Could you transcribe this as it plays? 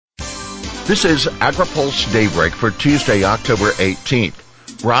This is AgriPulse Daybreak for Tuesday, October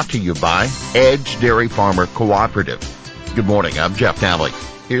 18th, brought to you by Edge Dairy Farmer Cooperative. Good morning, I'm Jeff Nally.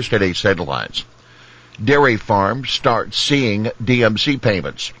 Here's today's headlines. Dairy farms start seeing DMC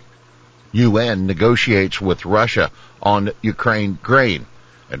payments. UN negotiates with Russia on Ukraine grain,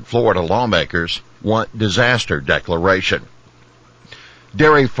 and Florida lawmakers want disaster declaration.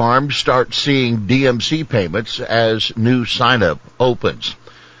 Dairy farms start seeing DMC payments as new sign-up opens.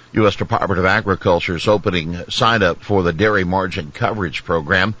 U.S. Department of Agriculture is opening sign-up for the Dairy Margin Coverage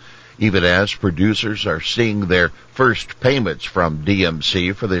Program, even as producers are seeing their first payments from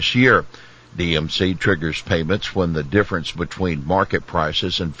DMC for this year. DMC triggers payments when the difference between market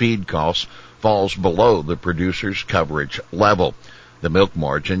prices and feed costs falls below the producer's coverage level. The milk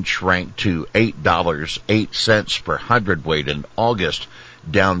margin shrank to $8.08 per hundredweight in August,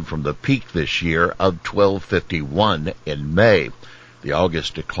 down from the peak this year of $12.51 in May. The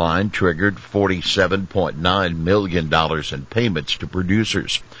August decline triggered $47.9 million in payments to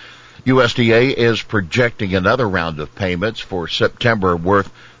producers. USDA is projecting another round of payments for September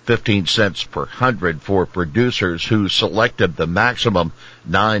worth 15 cents per hundred for producers who selected the maximum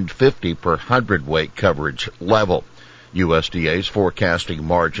 $9.50 per hundredweight coverage level. USDA is forecasting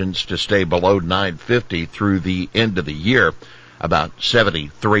margins to stay below $9.50 through the end of the year. About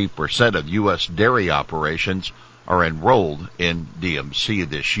 73% of U.S. dairy operations are enrolled in DMC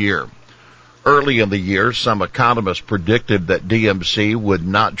this year. Early in the year, some economists predicted that DMC would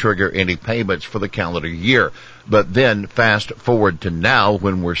not trigger any payments for the calendar year. But then fast forward to now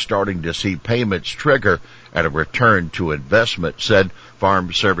when we're starting to see payments trigger and a return to investment, said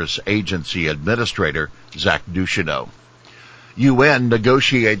Farm Service Agency Administrator Zach Ducheneau. UN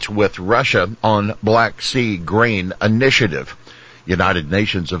negotiates with Russia on Black Sea grain initiative. United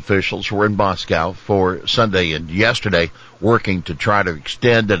Nations officials were in Moscow for Sunday and yesterday working to try to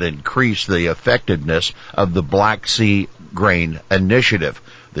extend and increase the effectiveness of the Black Sea Grain Initiative.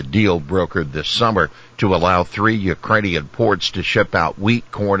 The deal brokered this summer to allow 3 Ukrainian ports to ship out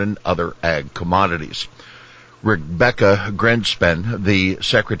wheat, corn, and other ag commodities. Rebecca Grinspan, the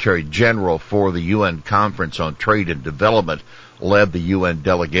Secretary General for the UN Conference on Trade and Development, led the UN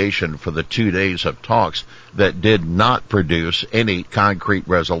delegation for the 2 days of talks that did not produce any concrete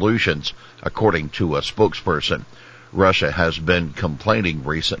resolutions, according to a spokesperson. Russia has been complaining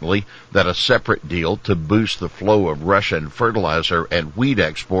recently that a separate deal to boost the flow of Russian fertilizer and wheat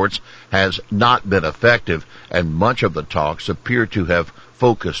exports has not been effective, and much of the talks appear to have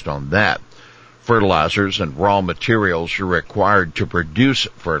focused on that. Fertilizers and raw materials are required to produce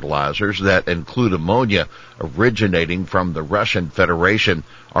fertilizers that include ammonia originating from the Russian Federation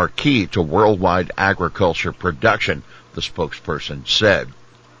are key to worldwide agriculture production, the spokesperson said.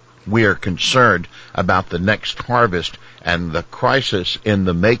 We are concerned about the next harvest, and the crisis in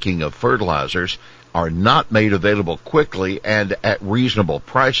the making of fertilizers are not made available quickly and at reasonable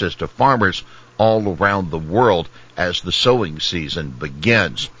prices to farmers all around the world as the sowing season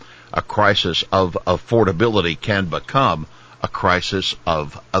begins. A crisis of affordability can become a crisis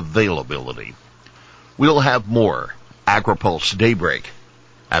of availability. We'll have more AgriPulse Daybreak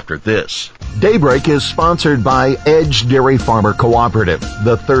after this. Daybreak is sponsored by Edge Dairy Farmer Cooperative,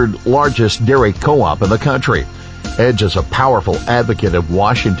 the third largest dairy co-op in the country. Edge is a powerful advocate of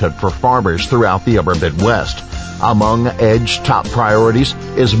Washington for farmers throughout the upper Midwest. Among Edge's top priorities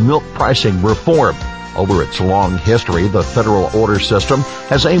is milk pricing reform. Over its long history, the federal order system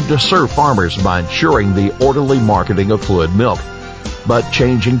has aimed to serve farmers by ensuring the orderly marketing of fluid milk. But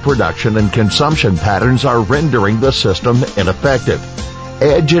changing production and consumption patterns are rendering the system ineffective.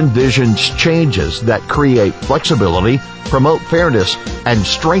 Edge envisions changes that create flexibility, promote fairness, and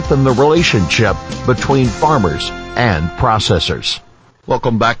strengthen the relationship between farmers and processors.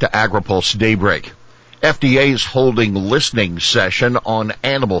 Welcome back to AgriPulse Daybreak. FDA is holding listening session on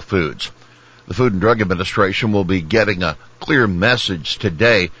animal foods. The Food and Drug Administration will be getting a clear message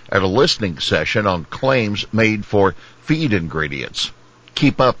today at a listening session on claims made for feed ingredients.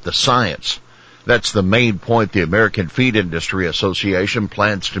 Keep up the science. That's the main point the American Feed Industry Association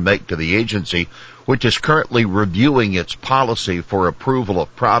plans to make to the agency, which is currently reviewing its policy for approval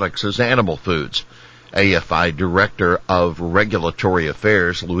of products as animal foods. AFI Director of Regulatory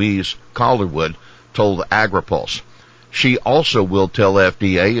Affairs, Louise Calderwood, told AgriPulse. She also will tell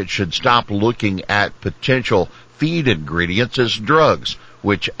FDA it should stop looking at potential feed ingredients as drugs,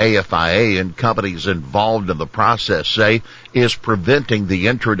 which AFIA and companies involved in the process say is preventing the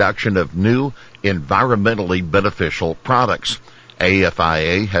introduction of new environmentally beneficial products.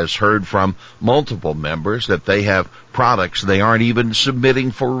 AFIA has heard from multiple members that they have products they aren't even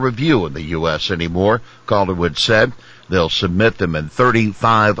submitting for review in the U.S. anymore, Calderwood said. they'll submit them in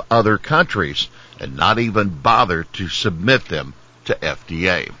 35 other countries and not even bother to submit them to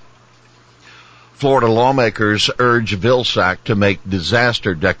FDA. Florida lawmakers urge Vilsack to make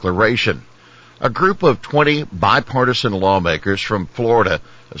disaster declaration. A group of 20 bipartisan lawmakers from Florida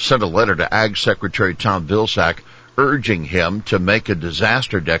sent a letter to Ag Secretary Tom Vilsack urging him to make a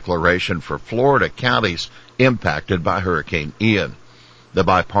disaster declaration for Florida counties impacted by Hurricane Ian. The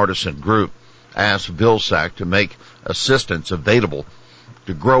bipartisan group asked Vilsack to make assistance available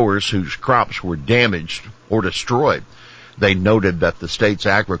to growers whose crops were damaged or destroyed. They noted that the state's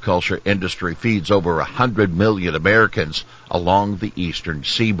agriculture industry feeds over 100 million Americans along the eastern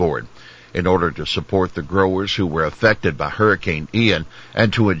seaboard. In order to support the growers who were affected by Hurricane Ian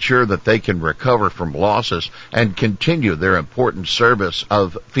and to ensure that they can recover from losses and continue their important service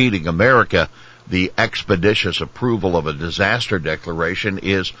of feeding America, the expeditious approval of a disaster declaration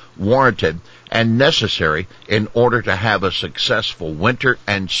is warranted and necessary in order to have a successful winter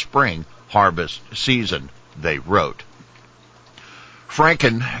and spring harvest season, they wrote.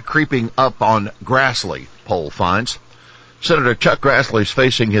 Franken creeping up on Grassley, poll finds. Senator Chuck Grassley is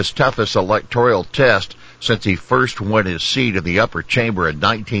facing his toughest electoral test since he first won his seat in the upper chamber in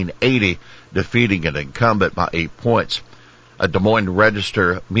 1980, defeating an incumbent by 8 points. A Des Moines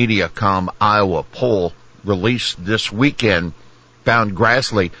Register Mediacom Iowa poll released this weekend found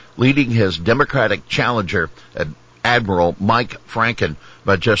Grassley leading his Democratic challenger, Admiral Mike Franken,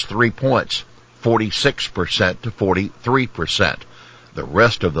 by just 3 points, 46% to 43%. The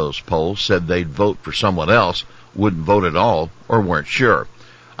rest of those polls said they'd vote for someone else, wouldn't vote at all, or weren't sure.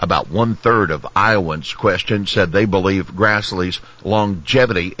 About 1/3 of Iowans questioned said they believe Grassley's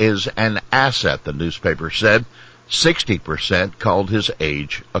longevity is an asset, the newspaper said. 60% called his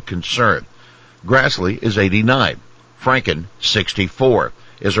age a concern. Grassley is 89. Franken, 64,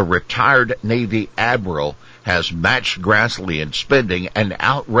 is a retired Navy admiral, has matched Grassley in spending and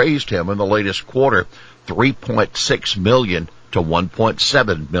outraised him in the latest quarter, $3.6 million to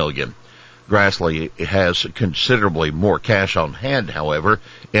 $1.7 million. Grassley has considerably more cash on hand, however,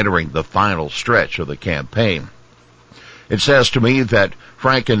 entering the final stretch of the campaign. It says to me that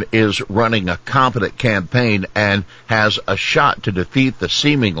Franken is running a competent campaign and has a shot to defeat the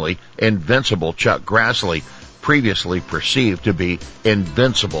seemingly invincible Chuck Grassley, previously perceived to be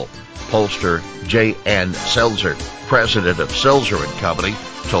invincible. Pollster J.N. Selzer, president of Selzer & Company,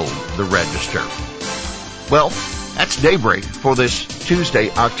 told the Register. Well, that's Daybreak for this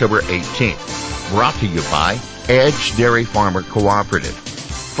Tuesday, October 18th. Brought to you by Edge Dairy Farmer Cooperative.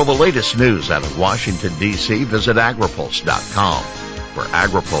 For the latest news out of Washington, D.C., visit agripulse.com. For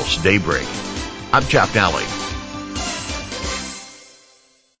AgriPulse Daybreak, I'm Jeff Nally.